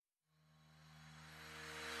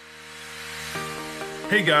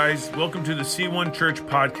Hey guys, welcome to the C1 Church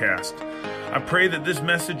podcast. I pray that this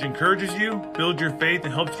message encourages you, builds your faith,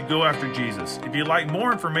 and helps you go after Jesus. If you'd like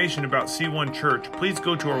more information about C1 Church, please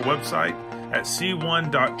go to our website at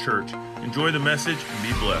c1.church. Enjoy the message and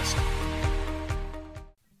be blessed.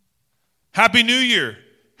 Happy New Year.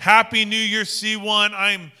 Happy New Year, C1.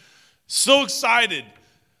 I'm so excited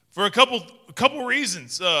for a couple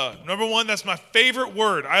reasons. Number one, that's my favorite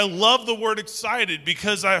word. I love the word excited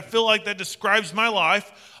because I feel like that describes my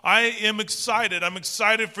life. I am excited. I'm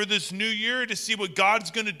excited for this new year to see what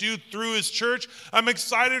God's going to do through His church. I'm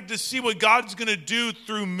excited to see what God's going to do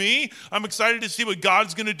through me. I'm excited to see what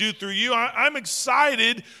God's going to do through you. I'm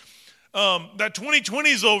excited that 2020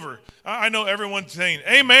 is over. I know everyone's saying,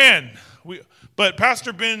 amen. But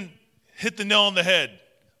Pastor Ben hit the nail on the head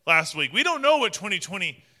last week. We don't know what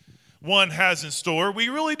 2021 has in store. We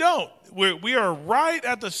really don't. We are right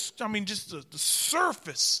at the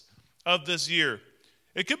surface of this year.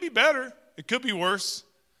 It could be better. It could be worse.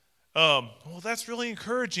 Well, that's really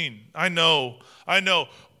encouraging. I know.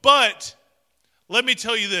 But let me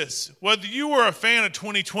tell you this. Whether you were a fan of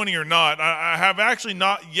 2020 or not, I have actually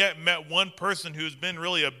not yet met one person who's been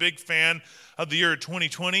really a big fan of the year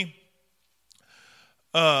 2020.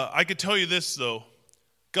 I could tell you this, though.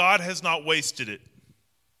 God has not wasted it.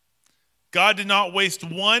 God did not waste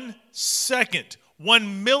 1 second,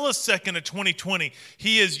 1 millisecond of 2020.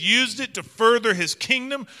 He has used it to further His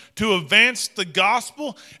kingdom, to advance the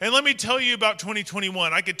gospel. And let me tell you about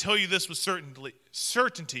 2021. I could tell you this with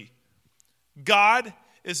certainty. God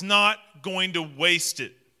is not going to waste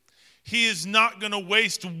it. He is not going to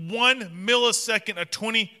waste 1 millisecond of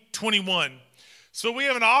 2021. So we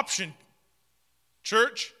have an option,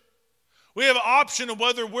 church. We have an option of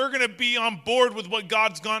whether we're going to be on board with what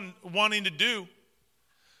God's wanting to do.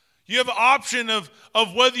 You have an option of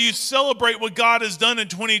whether you celebrate what God has done in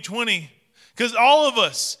 2020. Because all of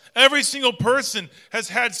us, every single person has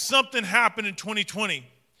had something happen in 2020.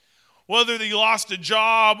 Whether you lost a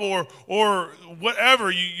job or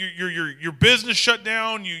whatever, your business shut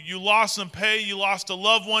down, you lost some pay, you lost a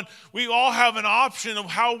loved one. We all have an option of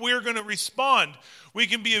how we're going to respond. We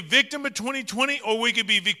can be a victim of 2020 or we can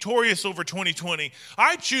be victorious over 2020.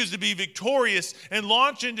 I choose to be victorious and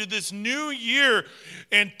launch into this new year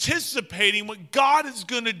anticipating what God is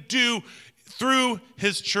going to do through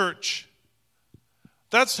His church.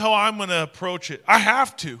 That's how I'm going to approach it. I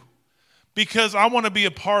have to, because I want to be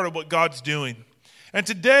a part of what God's doing. And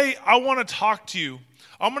today I want to talk to you.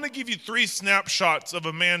 I'm going to give you 3 snapshots of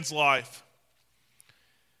a man's life.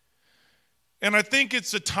 And I think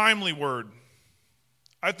it's a timely word.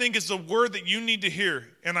 I think it's a word that you need to hear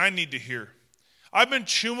and I need to hear. I've been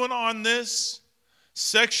chewing on this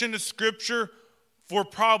section of Scripture for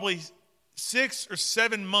probably 6 or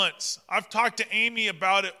 7 months. I've talked to Amy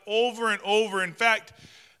about it over and over. In fact,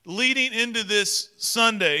 leading into this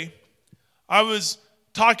Sunday, I was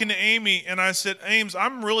talking to Amy and I said, Ames,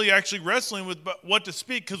 I'm really actually wrestling with what to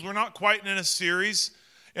speak because we're not quite in a series.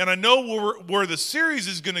 And I know where the series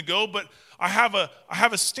is going to go, but I have a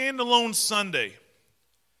standalone Sunday.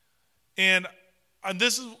 And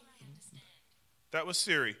that was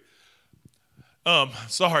Siri.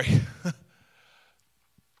 Sorry.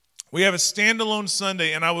 We have a standalone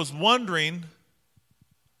Sunday, and I was wondering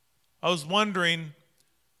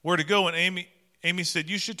where to go. And Amy said,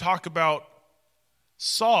 you should talk about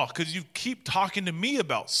Saul, because you keep talking to me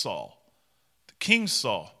about Saul, the King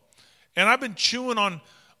Saul. And I've been chewing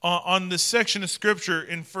on this section of Scripture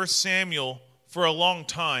in 1 Samuel for a long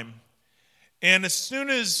time. And as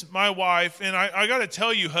soon as my wife, and I got to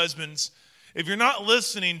tell you, husbands, if you're not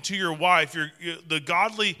listening to your wife, you're the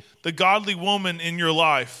godly woman in your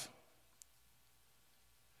life,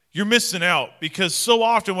 you're missing out. Because so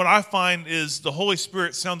often what I find is the Holy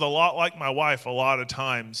Spirit sounds a lot like my wife a lot of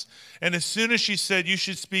times. And as soon as she said, you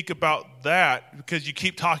should speak about that because you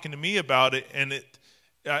keep talking to me about it, and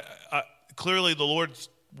clearly the Lord's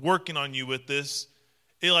working on you with this,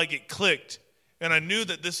 it clicked. And I knew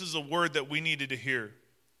that this is a word that we needed to hear.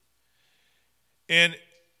 And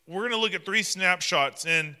we're going to look at 3 snapshots,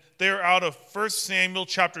 and they're out of 1 Samuel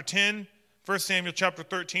chapter 10, 1 Samuel chapter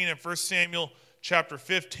 13, and 1 Samuel chapter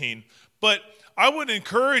 15. But I would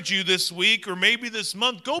encourage you this week or maybe this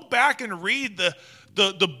month, go back and read the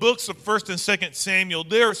books of 1 and 2 Samuel.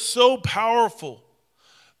 They're so powerful.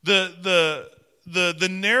 The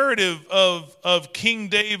narrative of King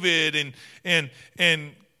David and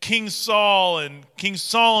King Saul and King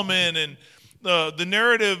Solomon, and the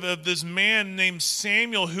narrative of this man named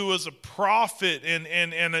Samuel who was a prophet and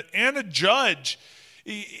a judge.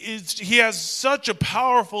 He has such a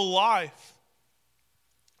powerful life.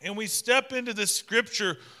 And we step into this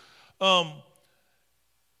scripture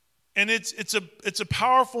And it's a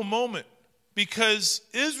powerful moment because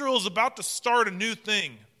Israel is about to start a new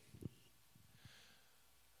thing.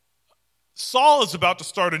 Saul is about to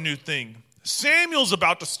start a new thing. Samuel's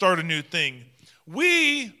about to start a new thing.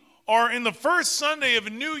 We are in the first Sunday of a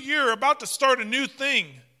new year about to start a new thing.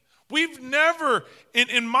 We've never,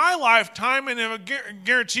 in my lifetime, and I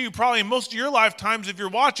guarantee you probably in most of your lifetimes if you're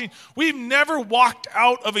watching, we've never walked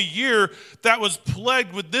out of a year that was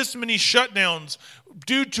plagued with this many shutdowns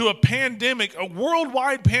due to a pandemic, a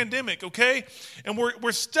worldwide pandemic, okay? And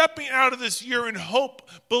we're stepping out of this year in hope,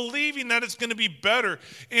 believing that it's going to be better.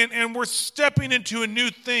 And we're stepping into a new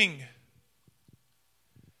thing.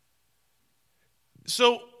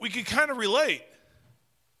 So we can kind of relate.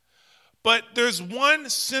 But there's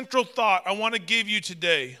one central thought I want to give you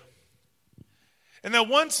today. And that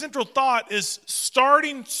one central thought is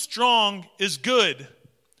starting strong is good,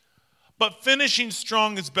 but finishing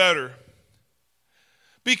strong is better.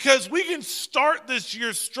 Because we can start this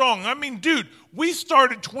year strong. I mean, dude, we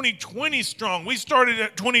started 2020 strong. We started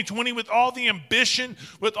at 2020 with all the ambition,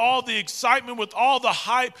 with all the excitement, with all the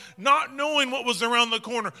hype, not knowing what was around the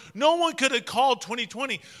corner. No one could have called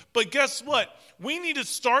 2020. But guess what? We need to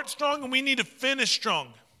start strong and we need to finish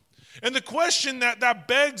strong. And the question that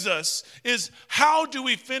begs us is, how do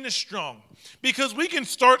we finish strong? Because we can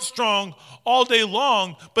start strong all day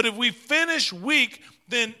long, but if we finish weak,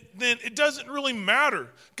 then it doesn't really matter.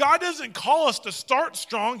 God doesn't call us to start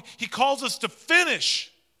strong. He calls us to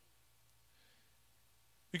finish.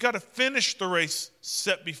 We got to finish the race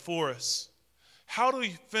set before us. How do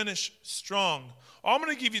we finish strong? Well, I'm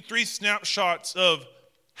going to give you 3 snapshots of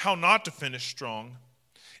how not to finish strong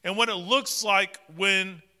and what it looks like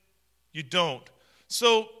when you don't.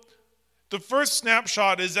 So the first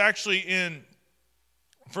snapshot is actually in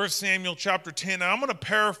 1 Samuel chapter 10. And I'm going to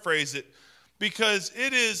paraphrase it, because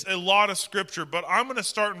it is a lot of scripture, but I'm going to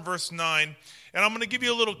start in verse 9, and I'm going to give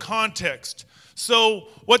you a little context. So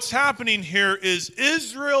what's happening here is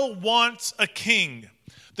Israel wants a king.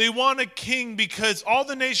 They want a king because all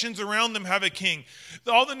the nations around them have a king.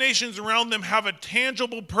 All the nations around them have a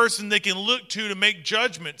tangible person they can look to make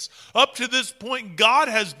judgments. Up to this point, God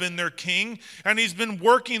has been their king, and he's been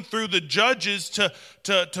working through the judges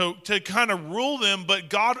to kind of rule them,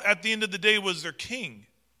 but God at the end of the day was their king.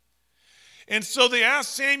 And so they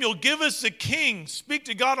asked Samuel, give us a king, speak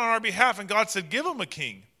to God on our behalf. And God said, give them a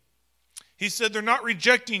king. He said, they're not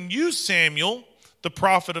rejecting you, Samuel, the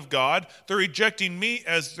prophet of God. They're rejecting me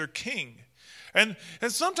as their king. And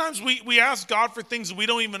sometimes we ask God for things that we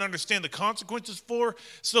don't even understand the consequences for.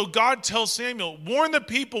 So God tells Samuel, warn the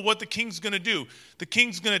people what the king's going to do. The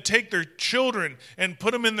king's going to take their children and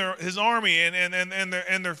put them in his army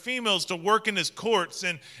and their females to work in his courts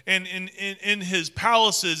and in his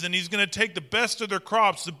palaces. And he's going to take the best of their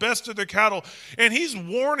crops, the best of their cattle. And he's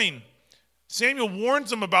warning. Samuel warns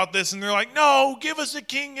them about this, and they're like, no, give us a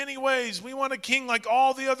king anyways. We want a king like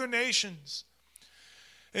all the other nations.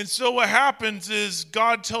 And so what happens is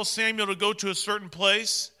God tells Samuel to go to a certain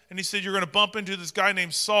place, and he said, you're going to bump into this guy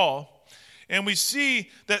named Saul. And we see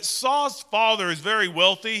that Saul's father is very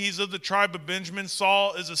wealthy. He's of the tribe of Benjamin.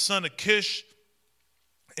 Saul is a son of Kish.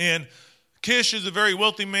 And Kish is a very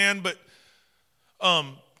wealthy man, but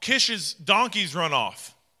Kish's donkeys run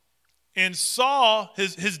off. And Saul,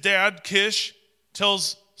 his dad, Kish,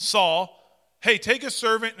 tells Saul, hey, take a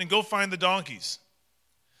servant and go find the donkeys.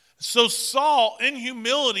 So Saul, in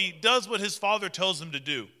humility, does what his father tells him to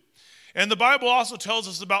do. And the Bible also tells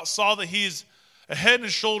us about Saul that he's a head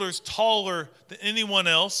and shoulders taller than anyone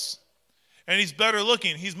else, and he's better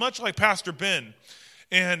looking. He's much like Pastor Ben.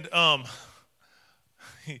 And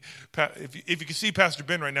if you can see Pastor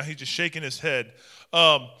Ben right now, he's just shaking his head.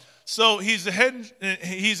 So he's a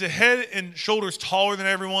head and shoulders taller than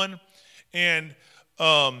everyone, and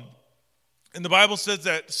the Bible says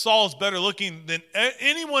that Saul is better looking than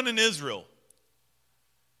anyone in Israel.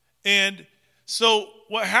 And so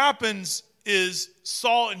what happens is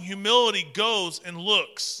Saul in humility goes and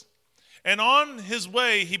looks. And on his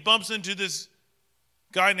way, he bumps into this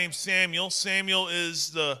guy named Samuel. Samuel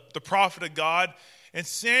is the prophet of God. And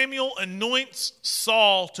Samuel anoints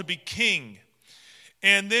Saul to be king.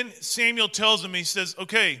 And then Samuel tells him, he says,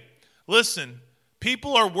 okay, listen,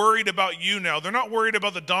 people are worried about you now. They're not worried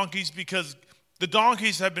about the donkeys because the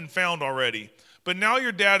donkeys have been found already. But now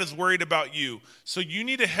your dad is worried about you. So you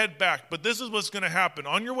need to head back. But this is what's going to happen.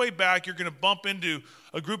 On your way back, you're going to bump into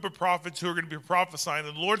a group of prophets who are going to be prophesying.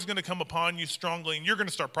 And the Lord's going to come upon you strongly, and you're going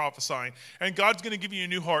to start prophesying. And God's going to give you a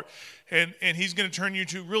new heart. And he's going to turn you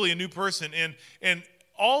to really a new person. And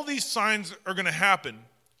all these signs are going to happen.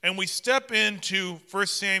 And we step into 1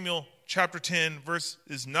 Samuel chapter 10, verse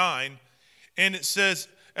 9. And it says,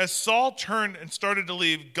 as Saul turned and started to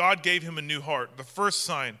leave, God gave him a new heart, the first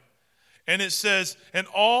sign. And it says, and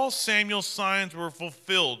all Samuel's signs were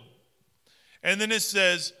fulfilled. And then it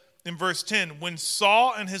says in verse 10, when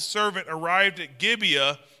Saul and his servant arrived at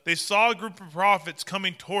Gibeah, they saw a group of prophets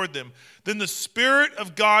coming toward them. Then the Spirit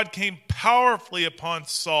of God came powerfully upon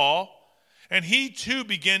Saul, and he too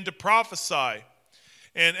began to prophesy.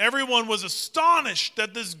 And everyone was astonished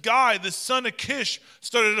that this guy, this son of Kish,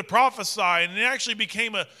 started to prophesy. And it actually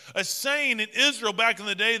became a saying in Israel back in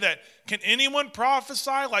the day that, can anyone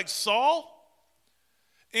prophesy like Saul?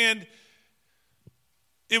 And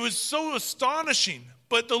it was so astonishing.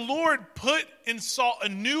 But the Lord put in Saul a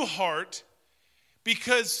new heart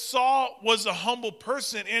because Saul was a humble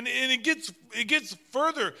person. And it gets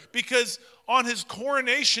further because on his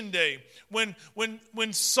coronation day,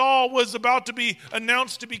 when Saul was about to be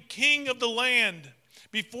announced to be king of the land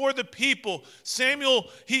before the people, Samuel,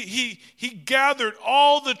 he gathered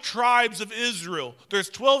all the tribes of Israel. There's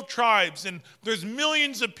 12 tribes and there's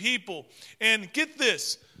millions of people. And get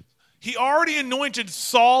this, he already anointed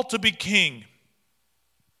Saul to be king.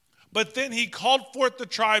 But then he called forth the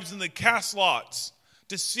tribes and they cast lots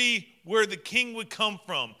to see where the king would come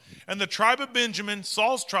from. And the tribe of Benjamin,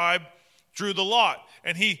 Saul's tribe, drew the lot.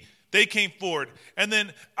 And they came forward. And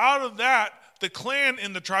then out of that, the clan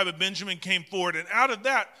in the tribe of Benjamin came forward. And out of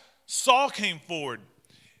that, Saul came forward.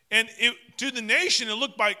 And to the nation, it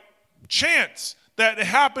looked like chance that it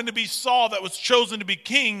happened to be Saul that was chosen to be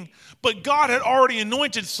king. But God had already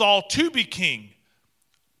anointed Saul to be king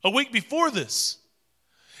a week before this.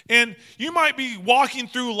 And you might be walking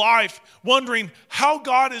through life wondering how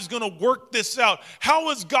God is going to work this out. How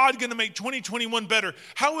is God going to make 2021 better?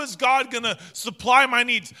 How is God going to supply my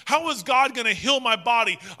needs? How is God going to heal my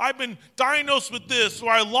body? I've been diagnosed with this,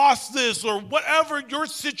 or I lost this, or whatever your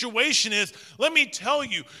situation is. Let me tell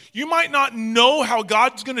you, you might not know how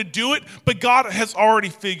God's going to do it, but God has already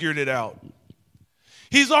figured it out.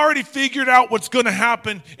 He's already figured out what's going to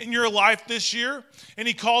happen in your life this year, and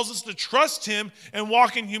he calls us to trust him and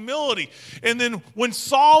walk in humility. And then when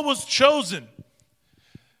Saul was chosen,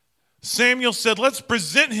 Samuel said, let's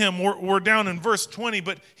present him. We're down in verse 20,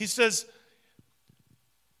 but he says,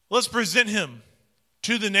 let's present him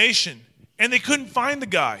to the nation. And they couldn't find the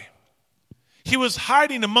guy. He was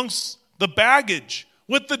hiding amongst the baggage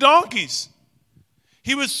with the donkeys.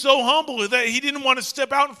 He was so humble that he didn't want to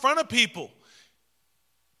step out in front of people.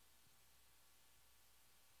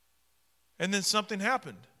 And then something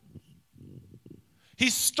happened. He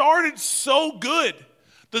started so good.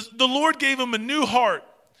 The Lord gave him a new heart.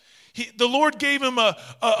 The Lord gave him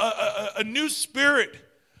a new spirit.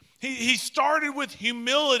 He started with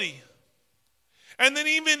humility. And then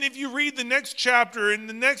even if you read the next chapter, in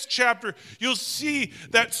the next chapter, you'll see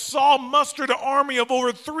that Saul mustered an army of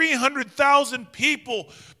over 300,000 people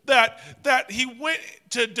that he went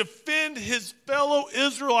to defend his fellow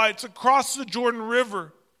Israelites across the Jordan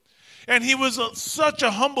River. And he was such a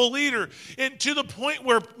humble leader, and to the point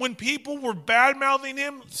where when people were bad-mouthing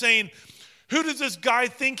him, saying, who does this guy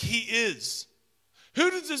think he is? Who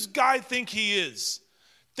does this guy think he is?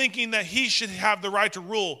 Thinking that he should have the right to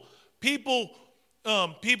rule. People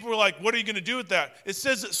were like, what are you going to do with that? It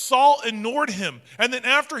says that Saul ignored him. And then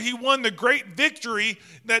after he won the great victory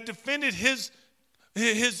that defended his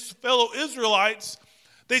fellow Israelites,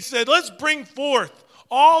 they said, let's bring forth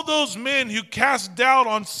all those men who cast doubt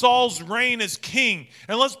on Saul's reign as king,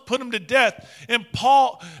 and let's put him to death.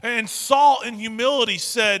 And Saul in humility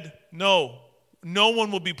said, no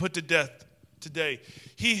one will be put to death today.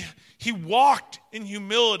 He walked in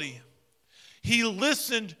humility. He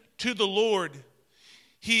listened to the Lord.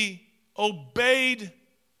 He obeyed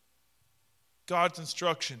God's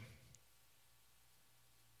instruction.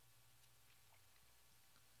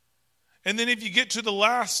 And then if you get to the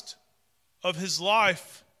last of his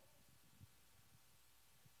life,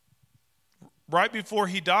 right before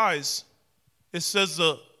he dies, it says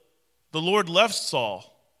the Lord left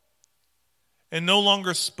Saul and no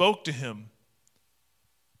longer spoke to him.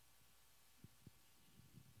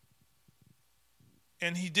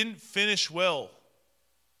 And he didn't finish well.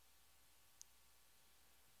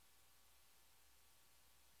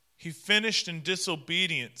 He finished in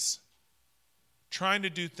disobedience, trying to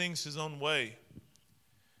do things his own way.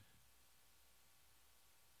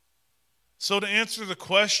 So to answer the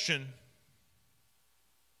question,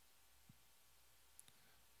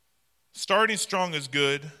 starting strong is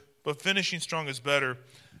good, but finishing strong is better.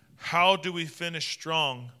 How do we finish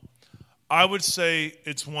strong? I would say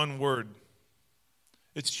it's one word.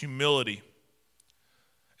 It's humility.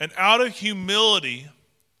 And out of humility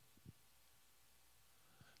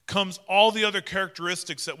comes all the other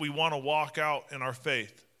characteristics that we want to walk out in our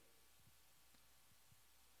faith.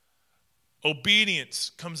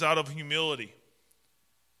 Obedience comes out of humility.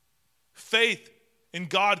 Faith in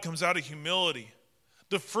God comes out of humility.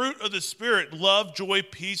 The fruit of the Spirit, love, joy,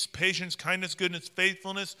 peace, patience, kindness, goodness,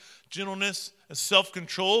 faithfulness, gentleness, and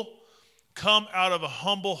self-control, come out of a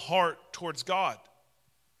humble heart towards God.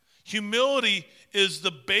 Humility is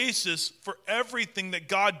the basis for everything that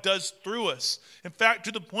God does through us. In fact,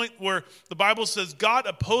 to the point where the Bible says God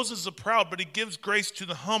opposes the proud, but he gives grace to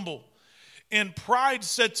the humble. And pride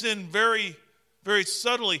sets in very, very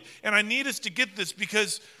subtly. And I need us to get this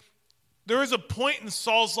because there is a point in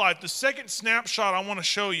Saul's life, the second snapshot I want to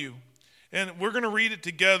show you, and we're going to read it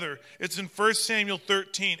together. It's in 1 Samuel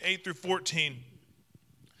 13, 8 through 14.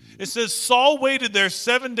 It says, Saul waited there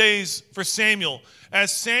 7 days for Samuel,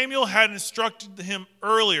 as Samuel had instructed him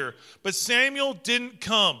earlier, but Samuel didn't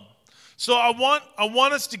come. So I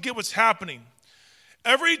want us to get what's happening.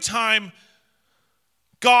 Every time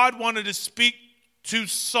God wanted to speak to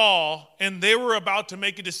Saul and they were about to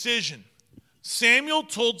make a decision, Samuel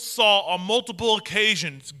told Saul on multiple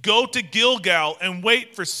occasions, go to Gilgal and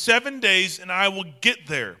wait for 7 days and I will get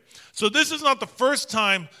there. So this is not the first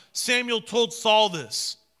time Samuel told Saul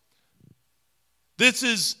this. This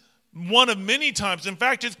is one of many times. In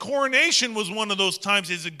fact, his coronation was one of those times.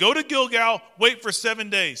 He said, go to Gilgal, wait for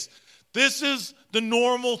 7 days. This is the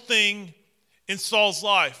normal thing in Saul's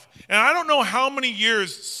life. And I don't know how many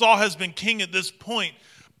years Saul has been king at this point,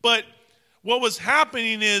 but what was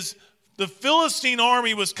happening is the Philistine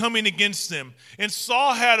army was coming against them. And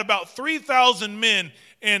Saul had about 3,000 men,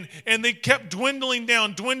 and they kept dwindling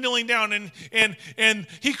down, and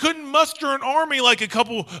he couldn't muster an army like a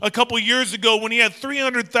couple years ago when he had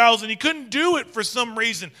 300,000. He couldn't do it for some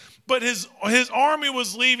reason. But his army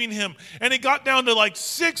was leaving him, and it got down to like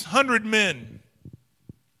 600 men.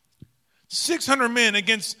 600 men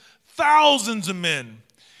against thousands of men.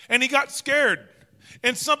 And he got scared,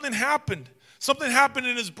 and something happened. Something happened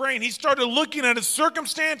in his brain. He started looking at his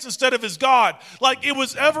circumstance instead of his God, like it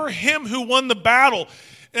was ever him who won the battle.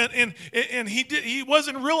 And he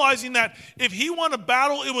wasn't realizing that if he won a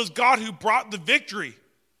battle, it was God who brought the victory.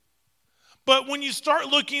 But when you start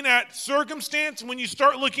looking at circumstance, when you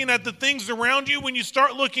start looking at the things around you, when you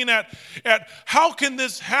start looking at how can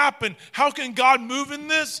this happen, how can God move in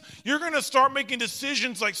this, you're going to start making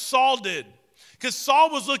decisions like Saul did. Because Saul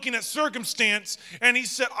was looking at circumstance and he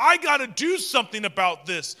said, I got to do something about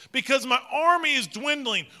this because my army is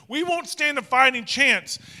dwindling. We won't stand a fighting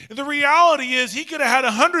chance. And the reality is he could have had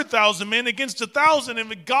 100,000 men against 1,000.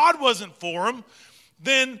 And if God wasn't for him,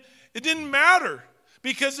 then it didn't matter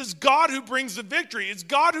because it's God who brings the victory. It's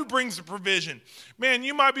God who brings the provision. Man,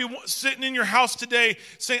 you might be sitting in your house today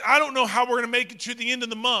saying, I don't know how we're going to make it to the end of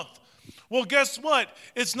the month. Well, guess what?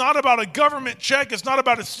 It's not about a government check. It's not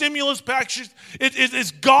about a stimulus package.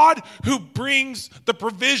 It's God who brings the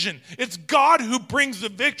provision. It's God who brings the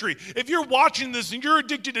victory. If you're watching this and you're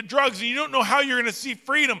addicted to drugs and you don't know how you're going to see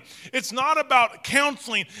freedom, it's not about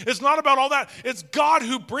counseling. It's not about all that. It's God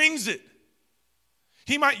who brings it.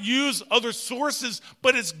 He might use other sources,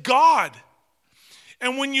 but it's God.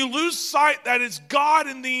 And when you lose sight that it's God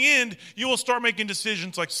in the end, you will start making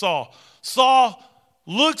decisions like Saul. Saul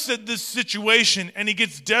looks at this situation and he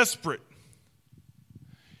gets desperate.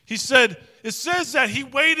 He said, it says that he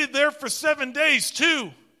waited there for 7 days too.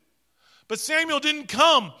 But Samuel didn't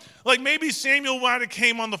come. Like maybe Samuel might have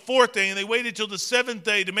came on the 4th day and they waited till the 7th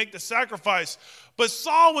day to make the sacrifice. But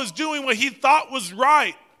Saul was doing what he thought was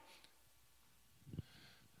right.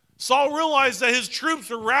 Saul realized that his troops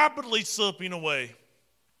were rapidly slipping away.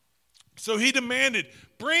 So he demanded,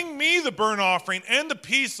 bring me the burnt offering and the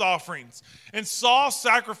peace offerings. And Saul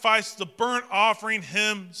sacrificed the burnt offering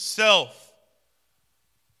himself.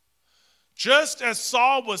 Just as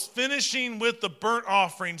Saul was finishing with the burnt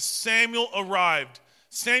offering, Samuel arrived.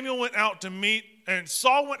 Saul went out to meet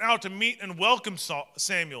and welcome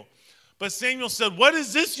Samuel. But Samuel said, what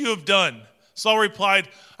is this you have done? Saul replied,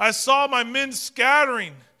 I saw my men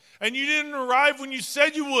scattering, and you didn't arrive when you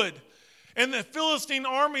said you would. And the Philistine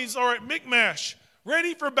armies are at Michmash,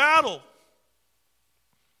 ready for battle.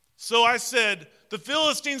 So I said, the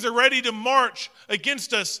Philistines are ready to march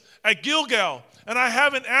against us at Gilgal, and I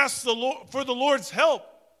haven't asked for the Lord's help.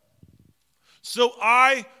 So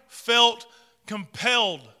I felt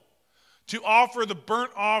compelled to offer the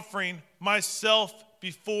burnt offering myself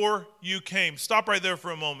before you came. Stop right there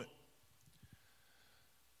for a moment.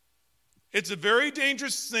 It's a very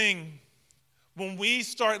dangerous thing when we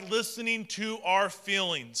start listening to our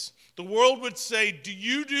feelings. The world would say, do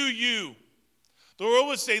you? The world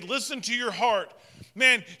would say, listen to your heart.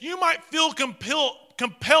 Man, you might feel compelled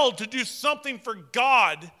compelled to do something for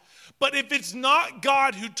God. But if it's not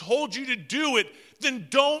God who told you to do it, then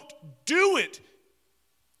don't do it.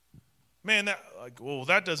 Man,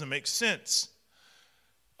 that doesn't make sense.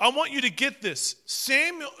 I want you to get this.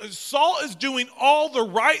 Saul is doing all the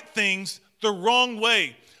right things the wrong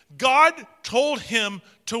way. God told him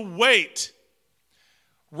to wait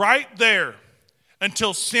right there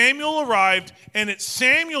until Samuel arrived, and it's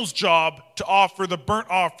Samuel's job to offer the burnt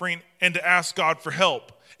offering and to ask God for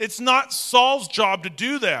help. It's not Saul's job to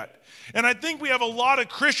do that. And I think we have a lot of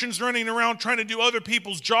Christians running around trying to do other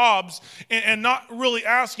people's jobs and not really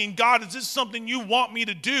asking, God, is this something you want me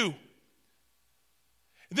to do?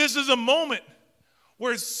 This is a moment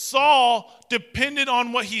where Saul depended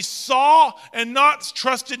on what he saw and not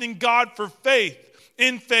trusted in God for faith.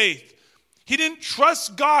 He didn't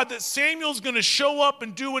trust God that Samuel's going to show up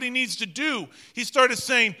and do what he needs to do. He started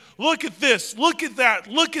saying, look at this, look at that,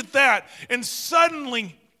 look at that. And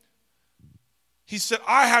suddenly, he said,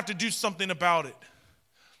 I have to do something about it.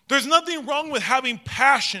 There's nothing wrong with having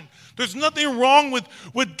passion. There's nothing wrong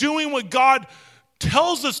with doing what God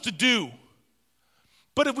tells us to do.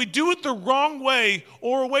 But if we do it the wrong way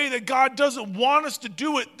or a way that God doesn't want us to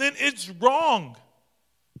do it, then it's wrong.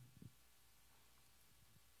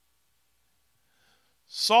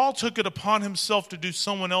 Saul took it upon himself to do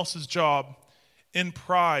someone else's job in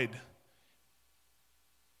pride.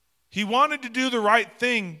 He wanted to do the right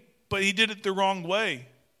thing, but he did it the wrong way.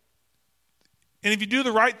 And if you do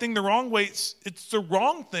the right thing the wrong way, it's the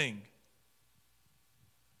wrong thing.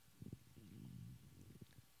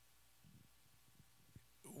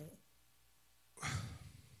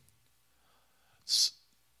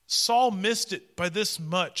 Saul missed it by this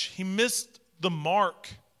much. He missed the mark.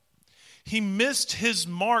 He missed his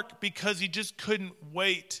mark because he just couldn't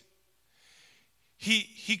wait.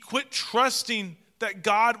 He quit trusting that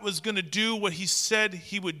God was going to do what he said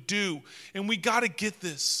he would do. And we got to get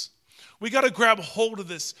this. We got to grab hold of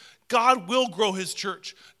this. God will grow his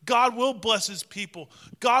church. God will bless his people.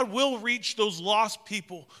 God will reach those lost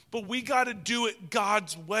people. But we got to do it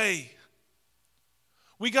God's way.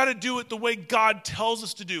 We got to do it the way God tells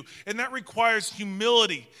us to do. And that requires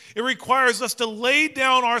humility. It requires us to lay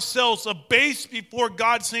down ourselves, a base before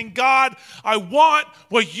God, saying, God, I want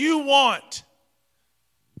what you want.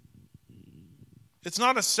 It's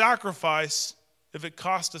not a sacrifice if it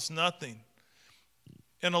costs us nothing.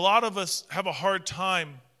 And a lot of us have a hard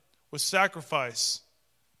time with sacrifice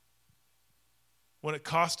when it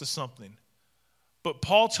costs us something. But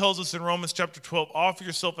Paul tells us in Romans chapter 12, offer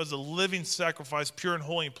yourself as a living sacrifice, pure and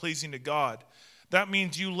holy and pleasing to God. That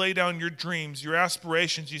means you lay down your dreams, your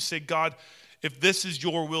aspirations. You say, God, if this is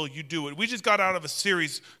your will, you do it. We just got out of a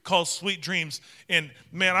series called Sweet Dreams. And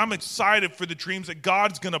man, I'm excited for the dreams that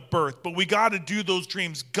God's going to birth. But we got to do those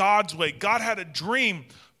dreams God's way. God had a dream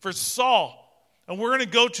for Saul. And we're going to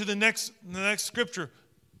go to the next scripture.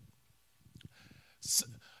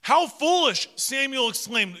 How foolish, Samuel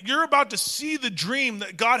exclaimed. You're about to see the dream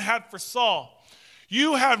that God had for Saul.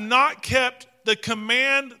 You have not kept the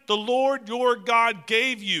command the Lord your God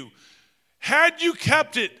gave you. Had you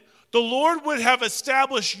kept it, the Lord would have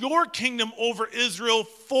established your kingdom over Israel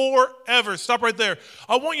forever. Stop right there.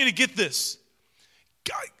 I want you to get this.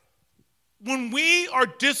 When we are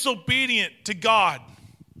disobedient to God,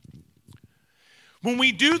 when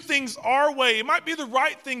we do things our way, it might be the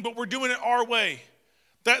right thing, but we're doing it our way.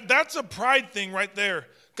 That's a pride thing right there.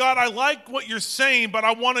 God, I like what you're saying, but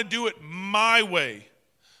I want to do it my way.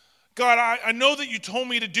 God, I know that you told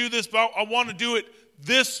me to do this, but I want to do it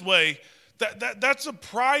this way. That's a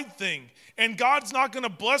pride thing. And God's not going to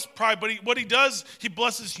bless pride, but what he does, he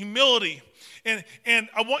blesses humility. And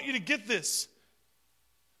I want you to get this.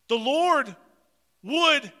 The Lord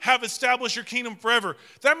would have established your kingdom forever.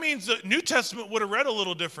 That means the New Testament would have read a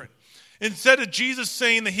little different. Instead of Jesus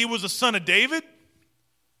saying that he was a son of David,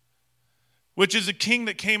 which is a king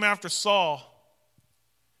that came after Saul,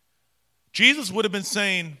 Jesus would have been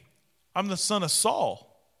saying, I'm the son of Saul.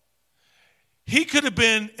 He could have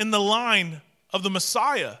been in the line of the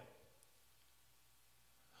Messiah.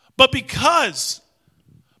 But because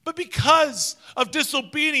of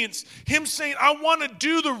disobedience, him saying, I want to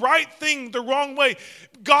do the right thing the wrong way.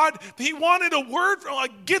 God, he wanted a word from,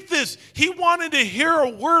 get this, he wanted to hear a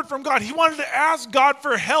word from God. He wanted to ask God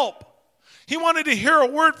for help. He wanted to hear a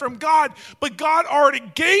word from God, but God already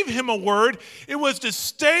gave him a word. It was to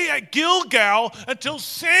stay at Gilgal until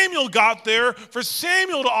Samuel got there for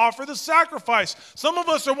Samuel to offer the sacrifice. Some of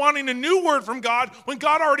us are wanting a new word from God when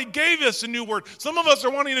God already gave us a new word. Some of us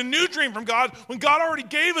are wanting a new dream from God when God already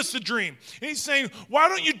gave us a dream. And he's saying, why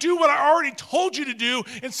don't you do what I already told you to do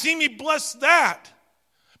and see me bless that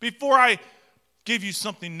before I give you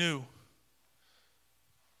something new.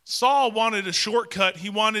 Saul wanted a shortcut. He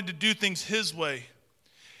wanted to do things his way.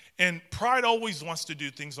 And pride always wants to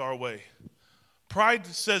do things our way. Pride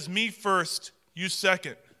says, me first, you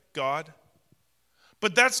second, God.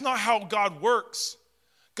 But that's not how God works.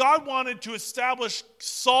 God wanted to establish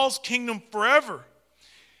Saul's kingdom forever.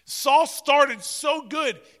 Saul started so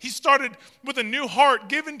good. He started with a new heart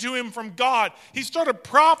given to him from God. He started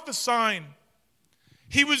prophesying.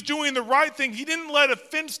 He was doing the right thing. He didn't let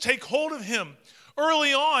offense take hold of him.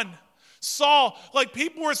 Early on, Saul, like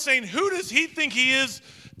people were saying, who does he think he is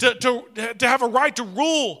to have a right to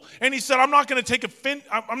rule? And he said, I'm not going to take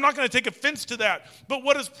offense to that. But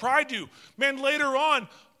what does pride do? Man, later on,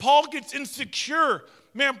 Paul gets insecure.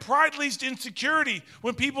 Man, pride leads to insecurity.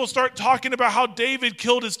 When people start talking about how David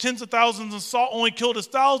killed his tens of thousands and Saul only killed his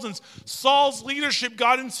thousands, Saul's leadership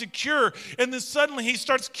got insecure. And then suddenly he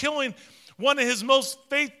starts killing one of his most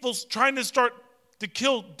faithful, trying to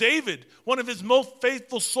kill David, one of his most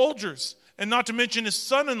faithful soldiers, and not to mention his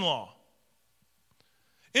son-in-law.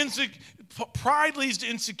 Pride leads to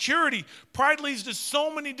insecurity. Pride leads to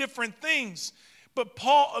so many different things.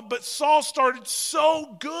 But Saul started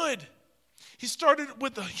so good. He started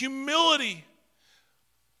with humility.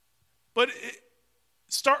 But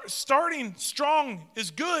starting strong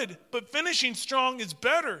is good, but finishing strong is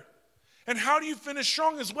better. And how do you finish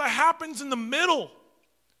strong is what happens in the middle.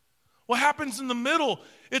 What happens in the middle?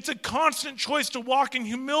 It's a constant choice to walk in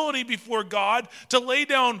humility before God, to lay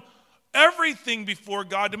down everything before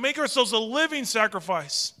God, to make ourselves a living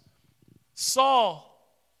sacrifice. Saul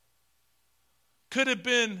could have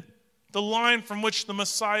been the line from which the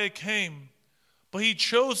Messiah came, but he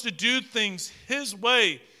chose to do things his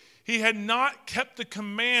way. He had not kept the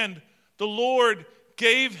command the Lord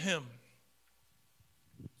gave him.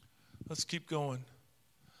 Let's keep going.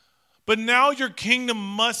 But now your kingdom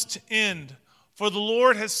must end, for the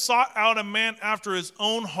Lord has sought out a man after his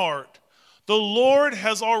own heart. The Lord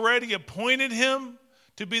has already appointed him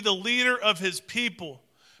to be the leader of his people,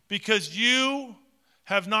 because you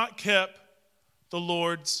have not kept the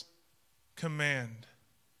Lord's command.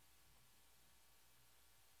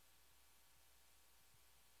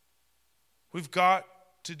 We've got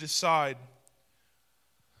to decide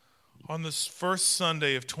on this first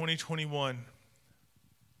Sunday of 2021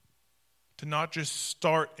 to not just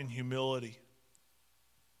start in humility,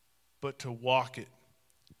 but to walk it.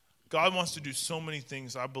 God wants to do so many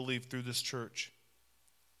things, I believe, through this church.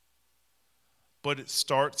 But it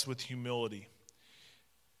starts with humility.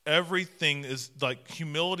 Everything is like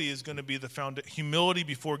humility is going to be the foundation. Humility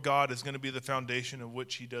before God is going to be the foundation of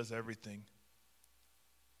which he does everything.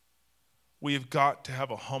 We have got to have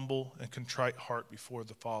a humble and contrite heart before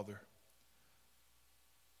the Father.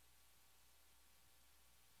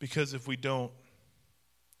 Because if we don't,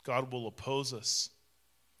 God will oppose us.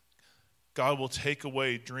 God will take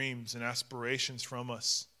away dreams and aspirations from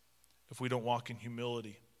us if we don't walk in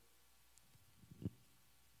humility.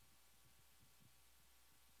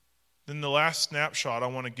 Then the last snapshot I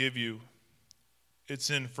want to give you, it's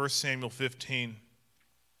in 1 Samuel 15.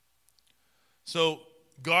 So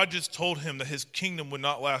God just told him that his kingdom would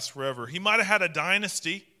not last forever. He might have had a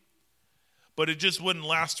dynasty, but it just wouldn't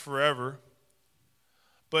last forever.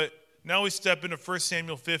 But now we step into 1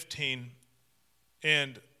 Samuel 15,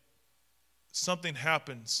 and something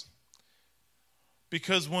happens.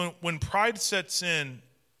 Because when pride sets in,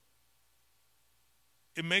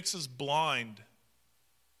 it makes us blind.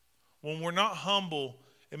 When we're not humble,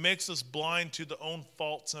 it makes us blind to the own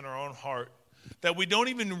faults in our own heart, that we don't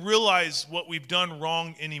even realize what we've done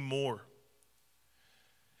wrong anymore.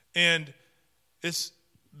 And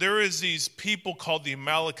there is these people called the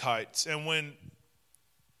Amalekites, and when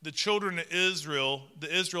the children of Israel,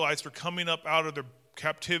 the Israelites, were coming up out of their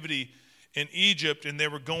captivity in Egypt, and they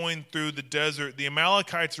were going through the desert, the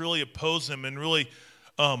Amalekites really opposed them and really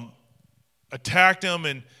attacked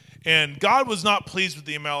them, and God was not pleased with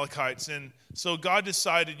the Amalekites. And so God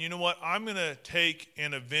decided, you know what, I'm going to take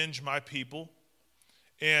and avenge my people,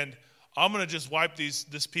 and I'm going to just wipe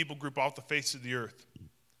this people group off the face of the earth.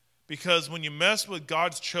 Because when you mess with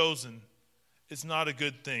God's chosen, it's not a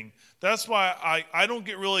good thing. That's why I don't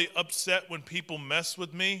get really upset when people mess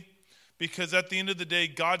with me, because at the end of the day,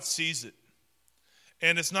 God sees it.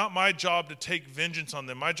 And it's not my job to take vengeance on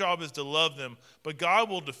them. My job is to love them, but God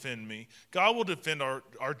will defend me. God will defend our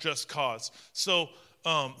just cause. So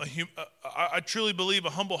I truly believe a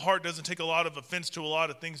humble heart doesn't take a lot of offense to a lot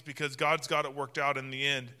of things, because God's got it worked out in the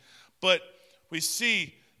end. But we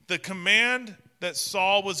see the command that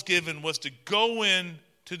Saul was given was to go in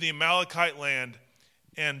to the Amalekite land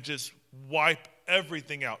and just wipe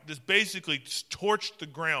everything out. Just basically just torched the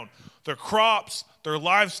ground. Their crops, their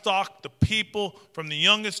livestock, the people, from the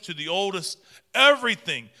youngest to the oldest,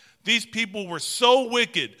 everything. These people were so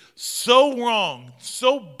wicked, so wrong,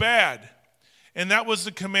 so bad. And that was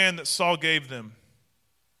the command that Saul gave them.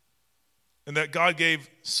 And that God gave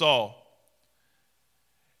Saul.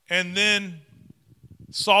 And then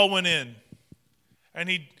Saul went in. And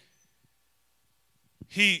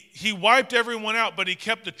he wiped everyone out, but he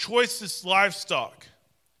kept the choicest livestock.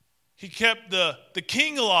 He kept the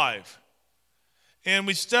king alive. And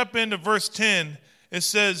we step into verse 10. It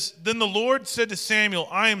says, "Then the Lord said to Samuel,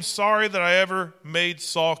 I am sorry that I ever made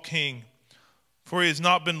Saul king, for he has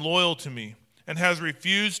not been loyal to me and has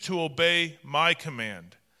refused to obey my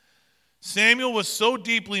command." Samuel was so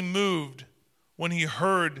deeply moved when he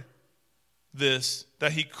heard this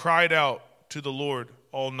that he cried out to the Lord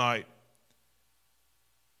all night.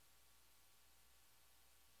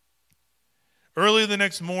 Early the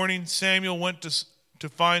next morning, Samuel went to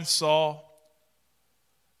find Saul.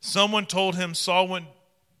 Someone told him Saul went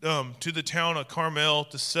to the town of Carmel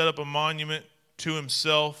to set up a monument to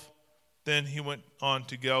himself. Then he went on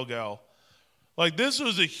to Gilgal. Like, this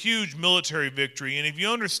was a huge military victory. And if you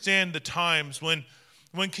understand the times when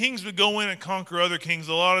kings would go in and conquer other kings,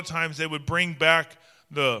 a lot of times they would bring back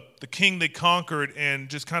the king they conquered and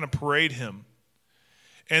just kind of parade him.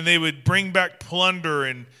 And they would bring back plunder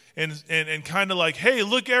and kind of like, hey,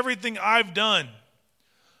 look everything I've done.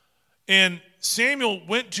 And Samuel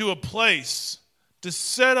went to a place to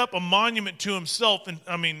set up a monument to himself. And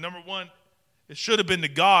I mean, number one, it should have been to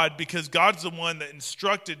God, because God's the one that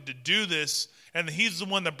instructed to do this, and he's the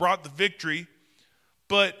one that brought the victory.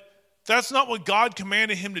 But that's not what God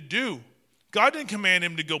commanded him to do. God didn't command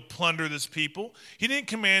him to go plunder this people. He didn't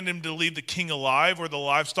command him to leave the king alive or the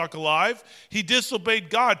livestock alive. He disobeyed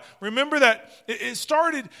God. Remember that it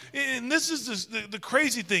started, and this is the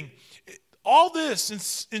crazy thing. All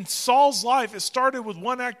this in Saul's life, it started with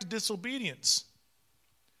one act of disobedience.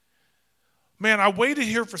 Man, I waited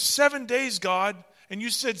here for 7 days, God, and you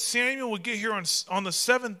said Samuel would get here on the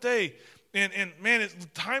seventh day. And man,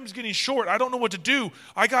 time's getting short. I don't know what to do.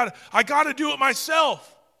 I got to do it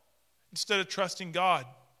myself instead of trusting God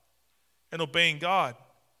and obeying God.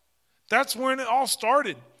 That's when it all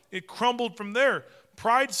started. It crumbled from there.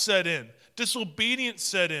 Pride set in. Disobedience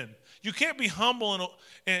set in. You can't be humble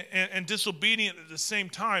and disobedient at the same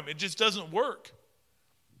time. It just doesn't work.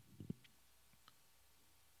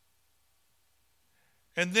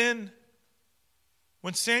 And then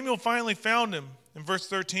when Samuel finally found him, in verse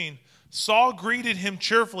 13, Saul greeted him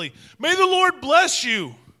cheerfully. "May the Lord bless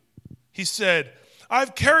you," he said.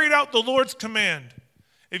 "I've carried out the Lord's command."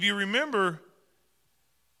 If you remember,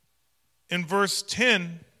 in verse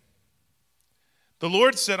 10, the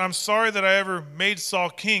Lord said, "I'm sorry that I ever made Saul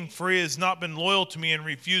king, for he has not been loyal to me and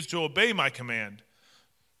refused to obey my command."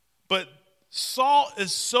 But Saul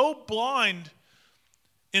is so blind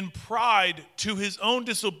in pride to his own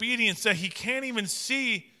disobedience that he can't even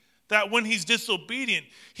see that when he's disobedient.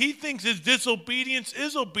 He thinks his disobedience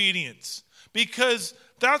is obedience, because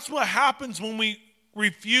that's what happens when we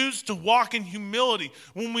refuse to walk in humility,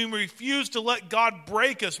 when we refuse to let God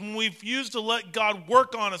break us, when we refuse to let God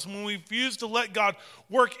work on us, when we refuse to let God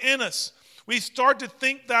work in us. We start to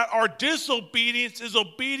think that our disobedience is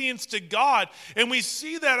obedience to God. And we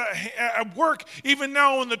see that at work even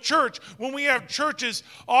now in the church, when we have churches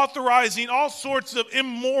authorizing all sorts of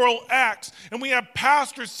immoral acts, and we have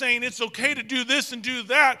pastors saying it's okay to do this and do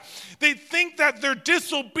that. They think that their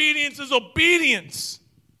disobedience is obedience.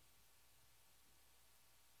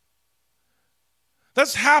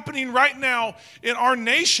 That's happening right now in our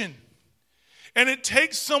nation. And it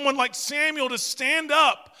takes someone like Samuel to stand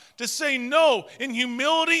up, to say, no, in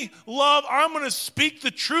humility, love, I'm going to speak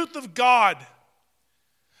the truth of God.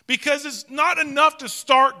 Because it's not enough to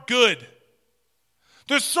start good.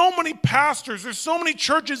 There's so many pastors, there's so many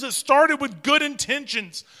churches that started with good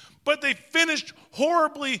intentions, but they finished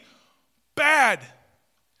horribly bad.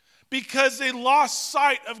 Because they lost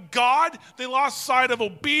sight of God, they lost sight of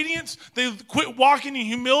obedience, they quit walking in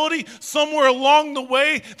humility. Somewhere along the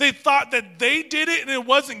way, they thought that they did it and it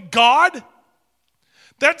wasn't God.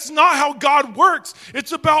 That's not how God works.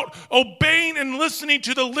 It's about obeying and listening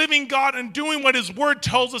to the living God and doing what His Word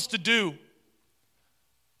tells us to do.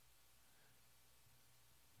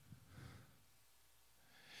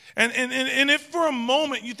 And if for a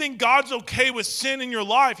moment you think God's okay with sin in your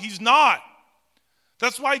life, He's not.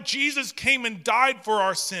 That's why Jesus came and died for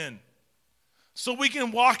our sin, so we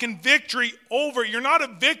can walk in victory over it. You're not a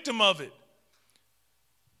victim of it.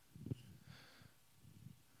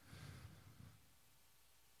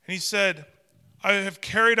 And He said, I have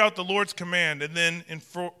carried out the Lord's command. And then in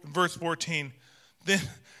verse 14, then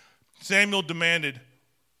Samuel demanded,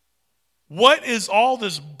 what is all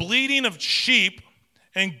this bleating of sheep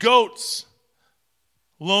and goats,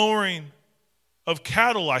 lowing of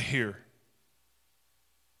cattle I hear?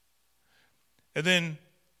 And then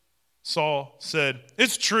Saul said,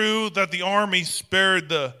 it's true that the army spared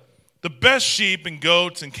the best sheep and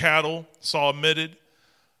goats and cattle, Saul admitted,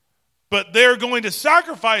 but they're going to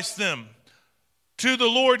sacrifice them to the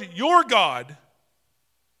Lord your God.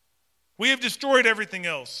 We have destroyed everything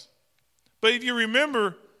else. But if you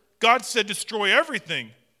remember, God said destroy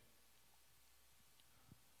everything.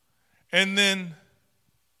 And then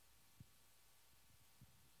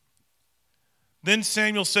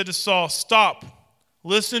Samuel said to Saul, stop,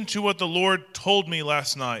 listen to what the Lord told me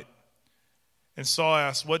last night. And Saul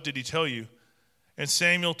asked, what did he tell you? And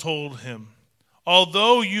Samuel told him,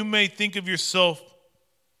 although you may think of yourself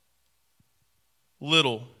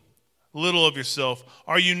little of yourself,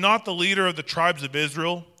 are you not the leader of the tribes of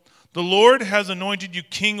Israel? The Lord has anointed you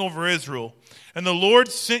king over Israel, and the Lord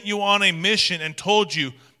sent you on a mission and told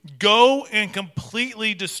you, go and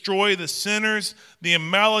completely destroy the sinners, the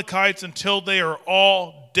Amalekites, until they are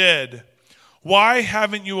all dead. Why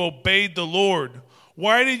haven't you obeyed the Lord?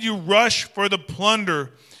 Why did you rush for the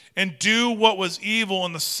plunder and do what was evil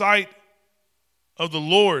in the sight of the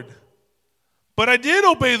Lord? But I did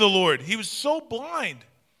obey the Lord. He was so blind.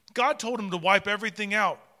 God told him to wipe everything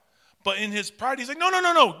out. But in his pride, he's like,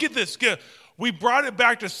 no, get this. We brought it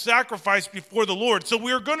back to sacrifice before the Lord, so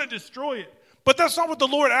we are going to destroy it. But that's not what the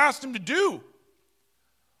Lord asked him to do.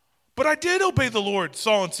 But I did obey the Lord,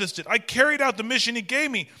 Saul insisted. I carried out the mission he gave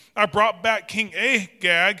me. I brought back King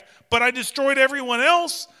Agag, but I destroyed everyone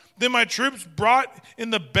else. Then my troops brought in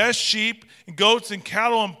the best sheep, and goats, and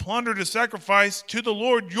cattle, and plunder to sacrifice to the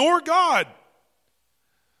Lord your God.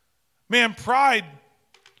 Man, pride.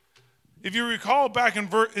 If you recall back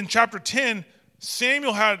in chapter 10,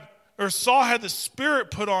 Saul had the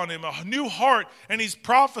Spirit put on him, a new heart, and he's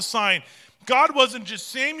prophesying. God wasn't just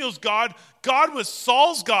Samuel's God. God was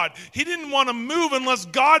Saul's God. He didn't want to move unless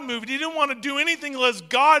God moved. He didn't want to do anything unless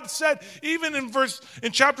God said. Even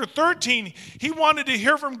in chapter 13, he wanted to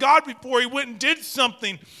hear from God before he went and did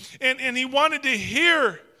something. And he wanted to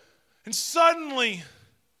hear. And suddenly,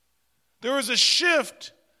 there was a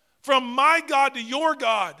shift from my God to your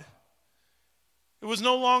God. It was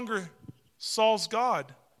no longer Saul's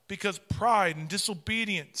God because pride and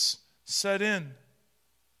disobedience set in.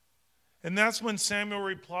 And that's when Samuel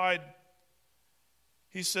replied,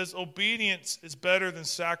 he says, obedience is better than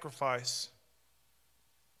sacrifice.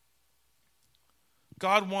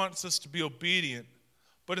 God wants us to be obedient,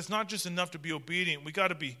 but it's not just enough to be obedient. We got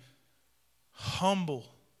to be humble.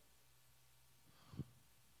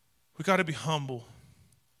 We got to be humble.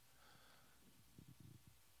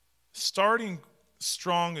 Starting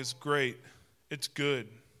strong is great. It's good.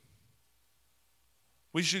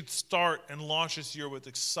 We should start and launch this year with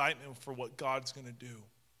excitement for what God's going to do.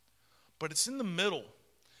 But it's in the middle.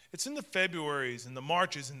 It's in the Februarys and the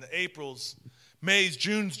Marches and the Aprils, Mays,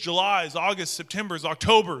 Junes, Julys, August, Septembers,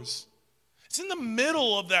 Octobers. It's in the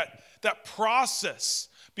middle of that process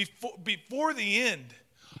before the end.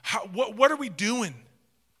 What are we doing?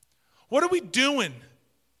 What are we doing,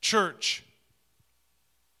 church?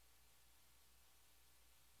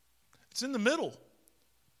 It's in the middle.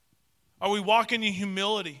 Are we walking in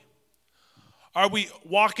humility? Are we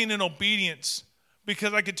walking in obedience?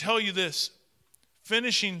 Because I could tell you this,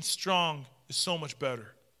 finishing strong is so much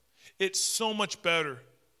better. It's so much better.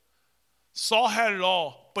 Saul had it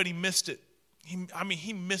all, but he missed it.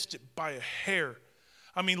 He missed it by a hair.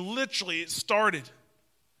 Literally, it started.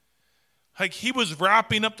 Like he was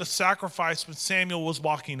wrapping up the sacrifice when Samuel was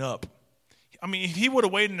walking up. If he would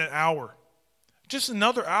have waited an hour, just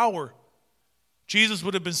another hour, Jesus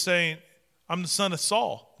would have been saying, I'm the son of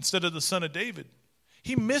Saul instead of the son of David.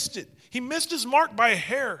 He missed it. He missed his mark by a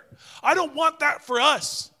hair. I don't want that for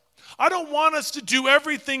us. I don't want us to do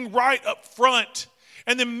everything right up front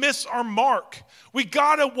and then miss our mark. We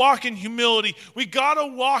got to walk in humility. We got to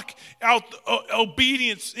walk out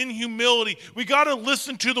obedience in humility. We got to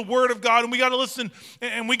listen to the word of God, and we got to listen,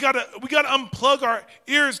 and we got to unplug our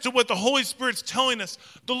ears to what the Holy Spirit's telling us.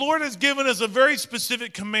 The Lord has given us a very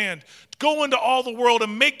specific command. Go into all the world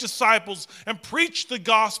and make disciples and preach the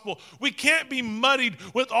gospel. We can't be muddied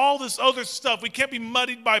with all this other stuff. We can't be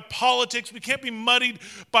muddied by politics. We can't be muddied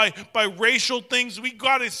by racial things. We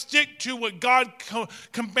got to stick to what God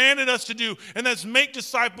commanded us to do, and that's make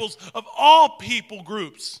disciples of all people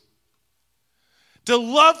groups. To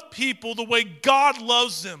love people the way God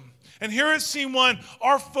loves them. And here at C1,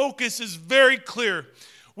 our focus is very clear.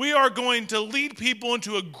 We are going to lead people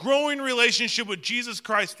into a growing relationship with Jesus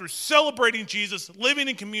Christ through celebrating Jesus, living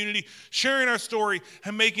in community, sharing our story,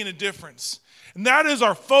 and making a difference. And that is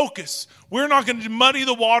our focus. We're not going to muddy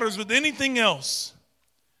the waters with anything else.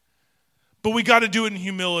 But we got to do it in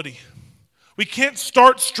humility. We can't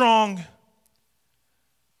start strong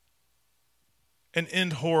and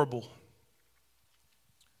end horrible.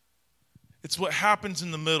 It's what happens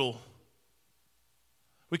in the middle.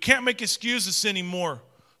 We can't make excuses anymore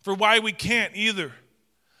for why we can't either.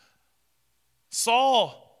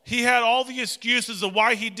 Saul, he had all the excuses of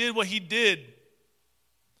why he did what he did.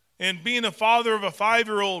 And being a father of a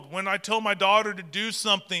 5-year-old, when I tell my daughter to do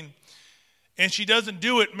something and she doesn't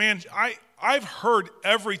do it, man, I've heard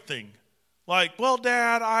everything. Like, well,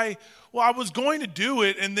 Dad, I was going to do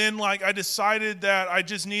it, and then I decided that I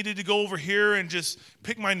just needed to go over here and just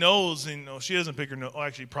pick my nose. And she doesn't pick her nose. Well,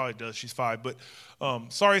 actually, probably does. She's 5. But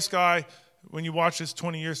sorry, Sky. When you watch this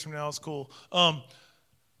 20 years from now, it's cool.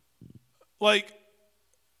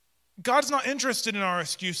 God's not interested in our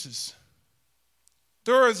excuses.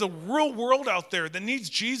 There is a real world out there that needs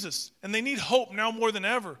Jesus, and they need hope now more than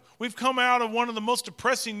ever. We've come out of one of the most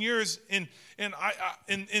depressing years in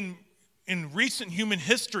recent human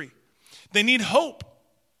history. They need hope,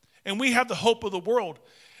 and we have the hope of the world,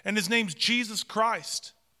 and his name's Jesus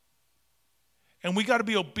Christ. And we got to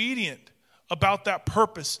be obedient about that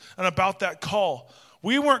purpose and about that call.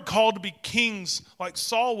 We weren't called to be kings like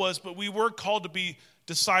Saul was, but we were called to be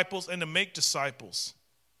disciples and to make disciples.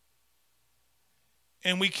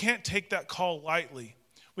 And we can't take that call lightly.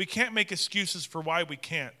 We can't make excuses for why we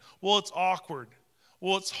can't. Well, it's awkward.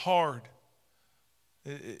 Well, it's hard.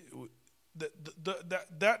 The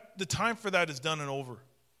time for that is done and over.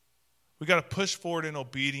 We got to push forward in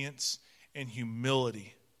obedience and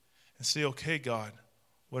humility and say, okay, God,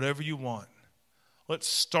 whatever you want. Let's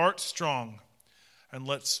start strong and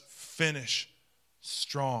let's finish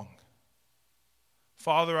strong.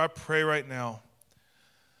 Father, I pray right now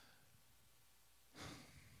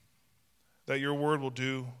that your word will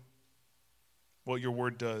do what your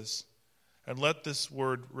word does. And let this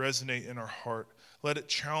word resonate in our heart. Let it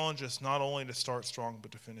challenge us not only to start strong,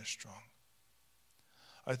 but to finish strong.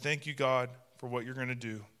 I thank you, God, for what you're going to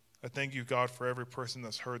do. I thank you, God, for every person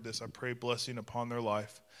that's heard this. I pray blessing upon their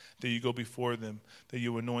life, that you go before them, that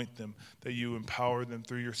you anoint them, that you empower them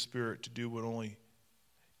through your Spirit to do what only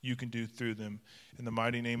you can do through them. In the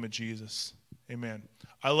mighty name of Jesus, amen.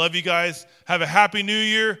 I love you guys. Have a happy new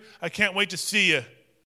year. I can't wait to see you.